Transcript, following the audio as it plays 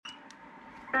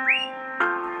A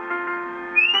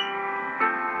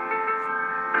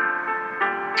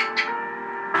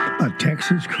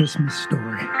Texas Christmas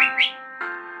Story.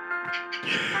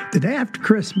 The day after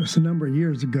Christmas, a number of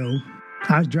years ago,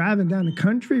 I was driving down a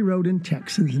country road in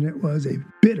Texas, and it was a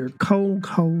bitter, cold,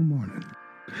 cold morning.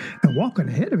 And walking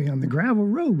ahead of me on the gravel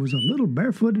road was a little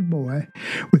barefooted boy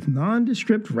with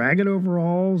nondescript ragged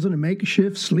overalls and a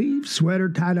makeshift sleeve sweater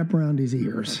tied up around his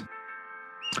ears.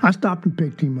 I stopped and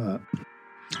picked him up.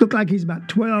 Looked like he's about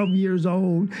 12 years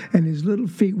old, and his little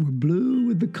feet were blue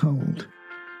with the cold.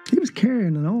 He was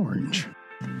carrying an orange.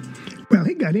 Well,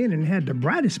 he got in and had the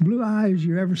brightest blue eyes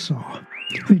you ever saw.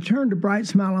 And he turned a bright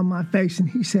smile on my face and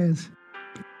he says,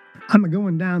 "I'm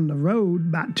going down the road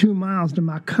about 2 miles to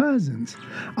my cousin's.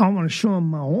 I want to show him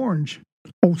my orange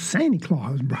old Santa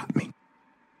Claus brought me."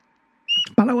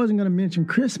 But I wasn't going to mention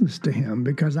Christmas to him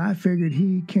because I figured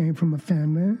he came from a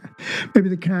family, maybe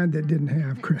the kind that didn't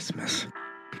have Christmas.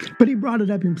 But he brought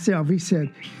it up himself. He said,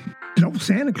 "Did old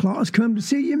Santa Claus come to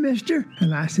see you, mister?"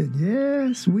 And I said,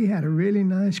 "Yes, we had a really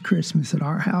nice Christmas at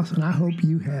our house, and I hope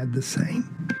you had the same."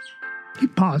 He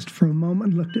paused for a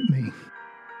moment and looked at me.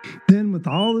 Then, with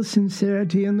all the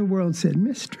sincerity in the world, said,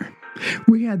 "Mister,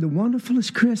 we had the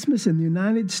wonderfulest Christmas in the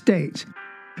United States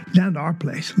down to our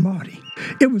place, Lottie.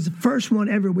 It was the first one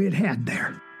ever we had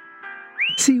there.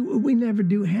 See, we never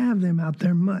do have them out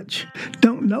there much.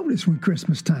 Don't notice when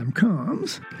Christmas time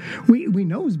comes. We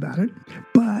knows about it,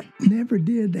 but never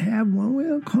did have one.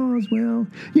 Well, cause, well,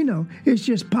 you know, it's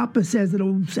just Papa says that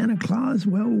old Santa Claus,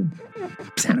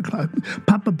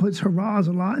 Papa puts hurrahs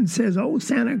a lot and says old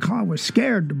Santa Claus was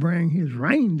scared to bring his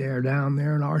reindeer down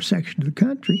there in our section of the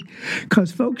country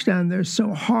because folks down there are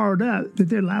so hard up that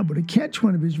they're liable to catch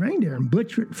one of his reindeer and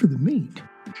butcher it for the meat."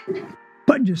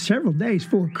 But just several days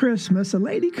before Christmas, a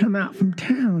lady come out from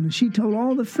town, and she told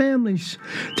all the families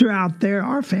throughout there,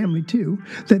 our family too,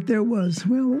 that there was,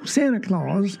 well, Santa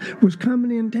Claus was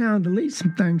coming in town to leave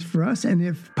some things for us, and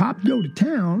if Pop go to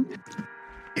town,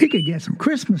 he could get some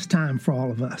Christmas time for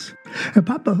all of us. And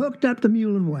Papa hooked up the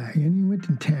mule and wagon, and he went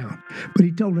to town. But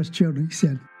he told us children, he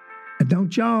said,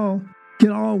 "Don't y'all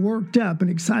get all worked up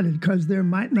and excited because there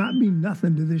might not be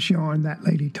nothing to this yarn that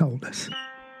lady told us."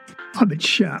 Oh, but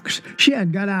shucks, she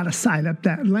hadn't got out of sight up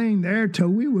that lane there till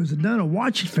we was done a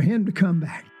watching for him to come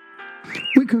back.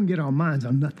 We couldn't get our minds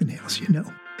on nothing else, you know.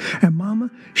 And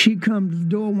Mama, she'd come to the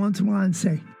door once in a while and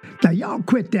say, "Now y'all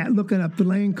quit that looking up the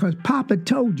lane, 'cause Papa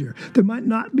told you there might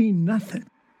not be nothing."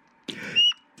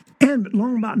 And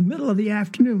long about the middle of the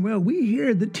afternoon, well, we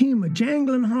hear the team of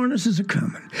jangling harnesses a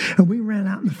coming, and we ran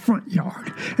out in the front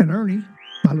yard. And Ernie,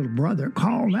 my little brother,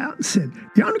 called out and said,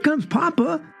 "Yonder comes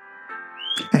Papa."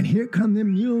 And here come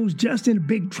them mules just in a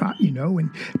big trot, you know, and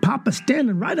Papa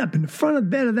standing right up in the front of the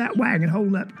bed of that wagon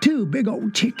holding up 2 big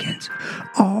old chickens.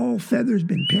 All feathers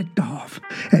been picked off,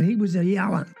 and he was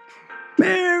yelling,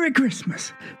 "Merry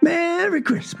Christmas! Merry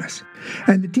Christmas!"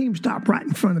 And the team stopped right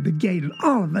in front of the gate, and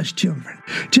all of us children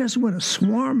just went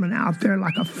a-swarming out there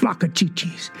like a flock of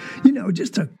chi-chis, you know,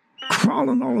 just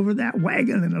a-crawling all over that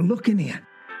wagon and a-looking in.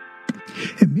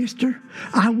 And, mister,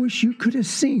 I wish you could have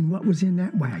seen what was in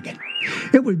that wagon.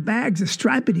 It was bags of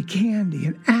stripedy candy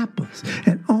and apples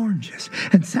and oranges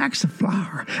and sacks of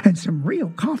flour and some real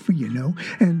coffee, you know,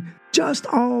 and just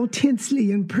all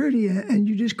tinsely and pretty, and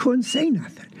you just couldn't say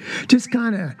nothing. Just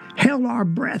kind of held our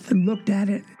breath and looked at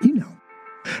it, you know.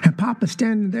 And Papa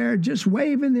standing there just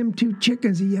waving them 2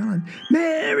 chickens and yelling,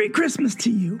 "Merry Christmas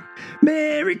to you!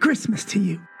 Merry Christmas to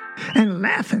you!" and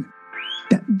laughing.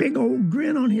 That big old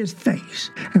grin on his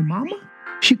face. And Mama,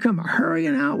 she come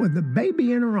a-hurrying out with the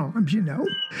baby in her arms, you know.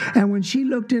 And when she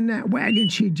looked in that wagon,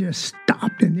 she just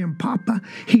stopped. And then Papa,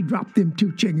 he dropped them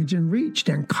 2 chickens and reached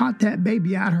and caught that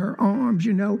baby out of her arms,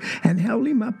 you know, and held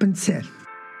him up and said,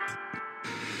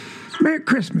 "Merry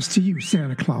Christmas to you,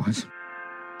 Santa Claus."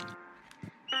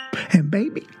 And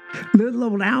baby, little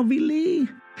old Alvy Lee,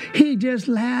 he just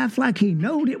laughed like he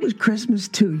knowed it was Christmas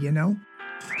too, you know.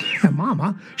 And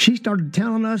Mama, she started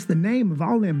telling us the name of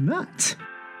all them nuts.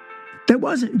 They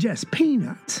wasn't just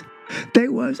peanuts. They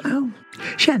was,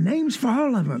 she had names for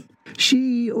all of them.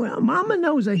 Mama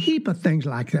knows a heap of things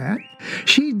like that.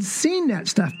 She'd seen that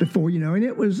stuff before, you know, and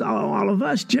it was all of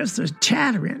us just as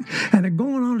chattering and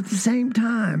going on at the same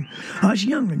time. Us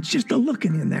young'uns just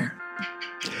a-looking in there.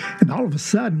 And all of a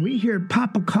sudden, we heard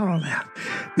Papa call out,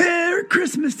 "Merry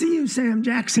Christmas to you, Sam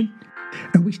Jackson."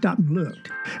 And we stopped and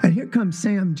looked. And here comes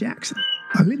Sam Jackson,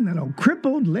 leading that old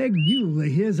crippled leg mule of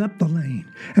his up the lane.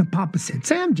 And Papa said,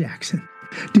 "Sam Jackson,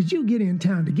 did you get in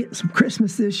town to get some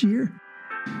Christmas this year?"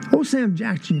 Old Sam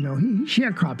Jackson, you know, he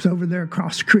sharecrops over there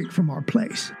across the creek from our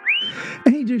place.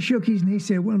 And he just shook his knee and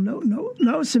said, well,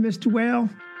 no, sir, Mr. Well,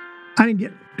 I didn't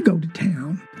get to go to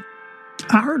town.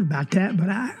 I heard about that, but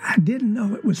I didn't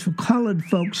know it was for colored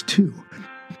folks, too.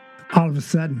 All of a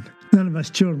sudden, none of us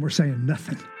children were saying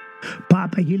nothing.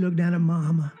 Papa, he looked down at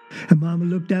Mama, and Mama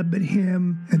looked up at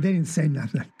him, and they didn't say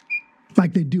nothing,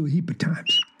 like they do a heap of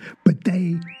times. But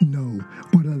they know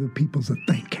what other people's are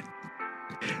thinking.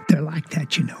 They're like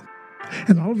that, you know.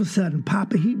 And all of a sudden,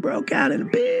 Papa, he broke out in a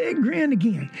big grin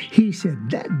again. He said,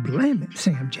 that blame it,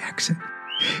 Sam Jackson.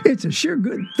 It's a sure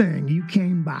good thing you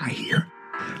came by here.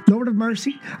 Lord of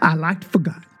mercy, I like to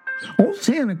forgot. Old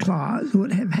Santa Claus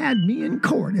would have had me in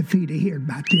court if he'd have heard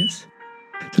about this.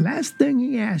 The last thing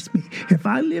he asked me, if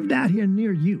I lived out here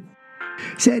near you,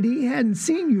 said he hadn't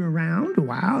seen you around a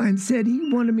while and said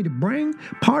he wanted me to bring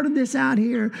part of this out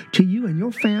here to you and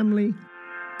your family,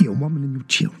 your woman and your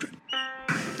children.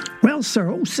 Well, sir,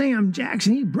 old Sam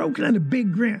Jackson, he broke out in a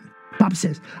big grin. Papa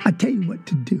says, I tell you what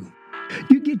to do.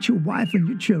 You get your wife and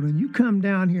your children. You come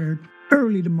down here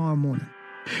early tomorrow morning.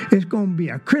 It's going to be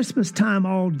a Christmas time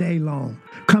all day long.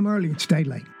 Come early and stay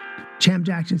late. Sam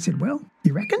Jackson said, well,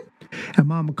 you reckon? And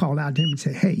Mama called out to him and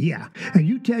said, hey, yeah. And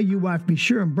you tell your wife, be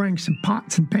sure and bring some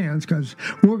pots and pans because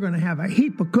we're going to have a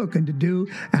heap of cooking to do,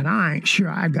 and I ain't sure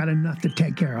I got enough to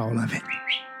take care of all of it.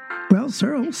 Well,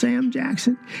 sir, old Sam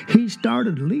Jackson, he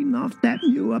started leading off that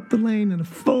mule up the lane in a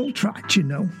full trot, you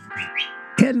know,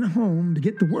 heading home to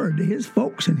get the word to his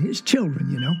folks and his children,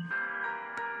 you know.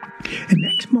 And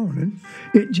next morning,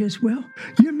 it just, well,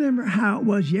 you remember how it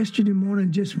was yesterday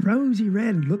morning, just rosy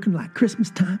red and looking like Christmas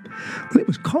time? Well, it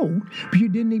was cold, but you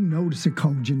didn't even notice the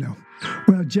cold, you know.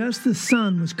 Well, just the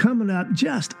sun was coming up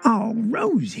just all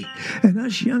rosy, and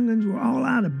us young'uns were all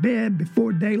out of bed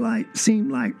before daylight,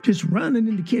 seemed like just running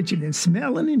in the kitchen and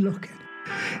smelling and looking.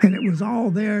 And it was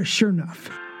all there sure enough.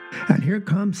 And here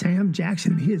comes Sam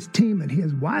Jackson and his team and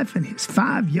his wife and his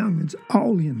 5 young'uns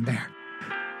all in there.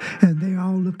 And they're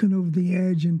all looking over the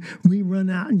edge, and we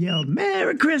run out and yelled,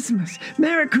 Merry Christmas,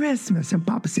 Merry Christmas. And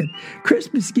Papa said,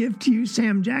 Christmas gift to you,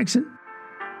 Sam Jackson.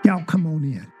 Y'all come on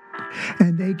in.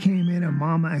 And they came in, and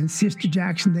Mama and Sister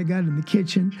Jackson, they got in the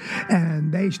kitchen,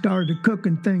 and they started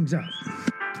cooking things up.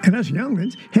 And us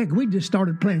young'uns, heck, we just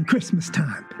started playing Christmas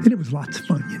time, and it was lots of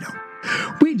fun, you know.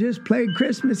 We just played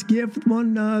Christmas gift with one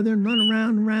another and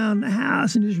run around the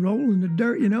house and just roll in the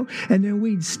dirt, you know. And then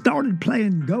we started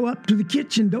playing go up to the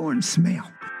kitchen door and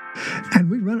smell.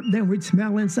 And we'd run up there and we'd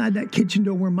smell inside that kitchen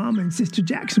door where Mama and Sister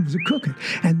Jackson was cooking.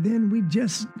 And then we'd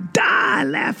just die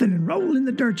laughing and roll in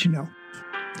the dirt, you know.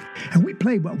 And we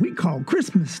played what we called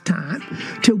Christmas time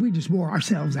till we just wore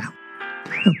ourselves out.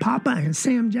 And Papa and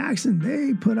Sam Jackson,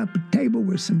 they put up a table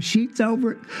with some sheets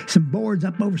over it, some boards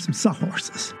up over some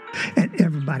sawhorses. And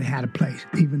everybody had a place,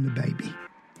 even the baby.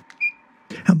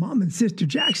 And Mom and Sister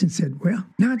Jackson said, well,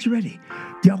 now it's ready.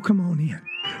 Y'all come on in.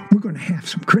 We're going to have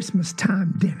some Christmas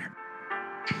time dinner.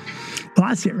 Well,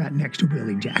 I sit right next to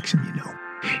Willie Jackson, you know.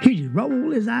 He just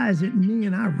rolled his eyes at me,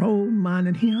 and I rolled mine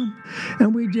at him.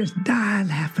 And we just died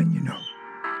laughing, you know.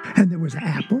 And there was an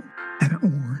apple and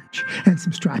an orange and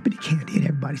some stripedy candy at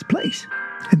everybody's place.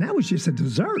 And that was just a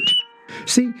dessert.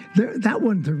 See, that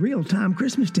wasn't the real-time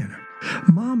Christmas dinner.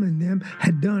 Mom and them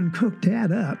had done cooked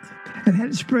that up and had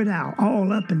it spread out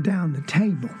all up and down the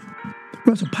table.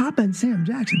 Well, so Papa and Sam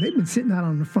Jackson, they'd been sitting out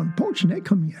on the front porch, and they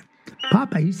come in.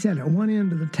 Papa, he sat at one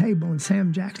end of the table, and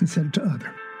Sam Jackson sat at the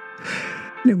other.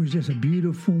 And it was just a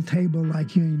beautiful table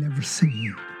like you ain't ever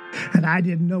seen. And I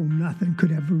didn't know nothing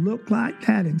could ever look like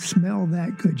that and smell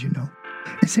that good, you know.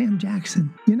 And Sam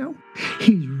Jackson, you know,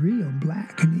 he's real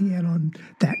black, and he had on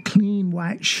that clean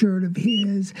white shirt of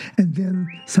his and then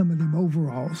some of them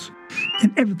overalls.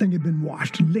 And everything had been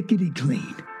washed lickety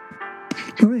clean.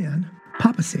 Well, then,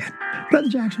 Papa said, Brother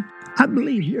Jackson, I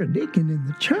believe you're a deacon in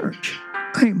the church.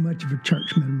 I ain't much of a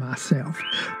churchman myself,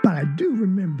 but I do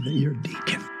remember that you're a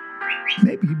deacon.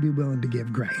 Maybe you'd be willing to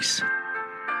give grace.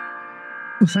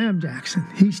 Well, Sam Jackson,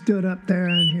 he stood up there,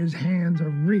 and his hands are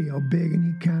real big,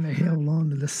 and he kind of held on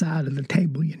to the side of the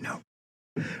table, you know.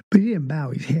 But he didn't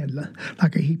bow his head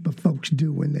like a heap of folks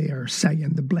do when they are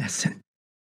saying the blessing.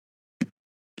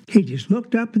 He just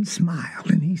looked up and smiled,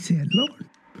 and he said, Lord,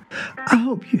 I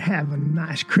hope you have a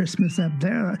nice Christmas up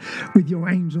there with your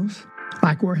angels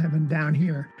like we're having down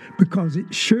here, because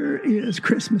it sure is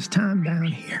Christmas time down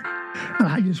here. And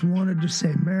I just wanted to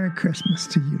say Merry Christmas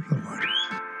to you, Lord.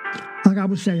 Like I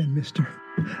was saying, mister,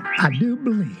 I do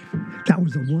believe that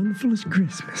was the wonderfulest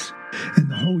Christmas in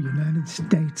the whole United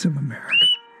States of America.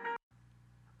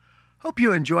 Hope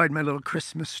you enjoyed my little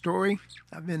Christmas story.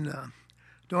 I've been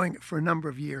doing it for a number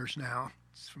of years now.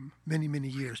 It's from many, many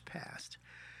years past.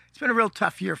 It's been a real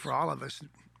tough year for all of us.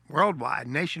 worldwide,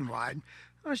 nationwide.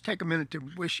 I'll just take a minute to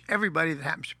wish everybody that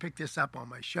happens to pick this up on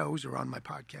my shows or on my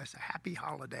podcast a happy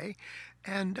holiday.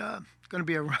 And it's going to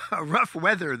be a rough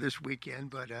weather this weekend,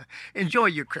 but enjoy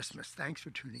your Christmas. Thanks for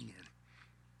tuning in.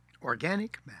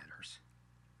 Organic Matter.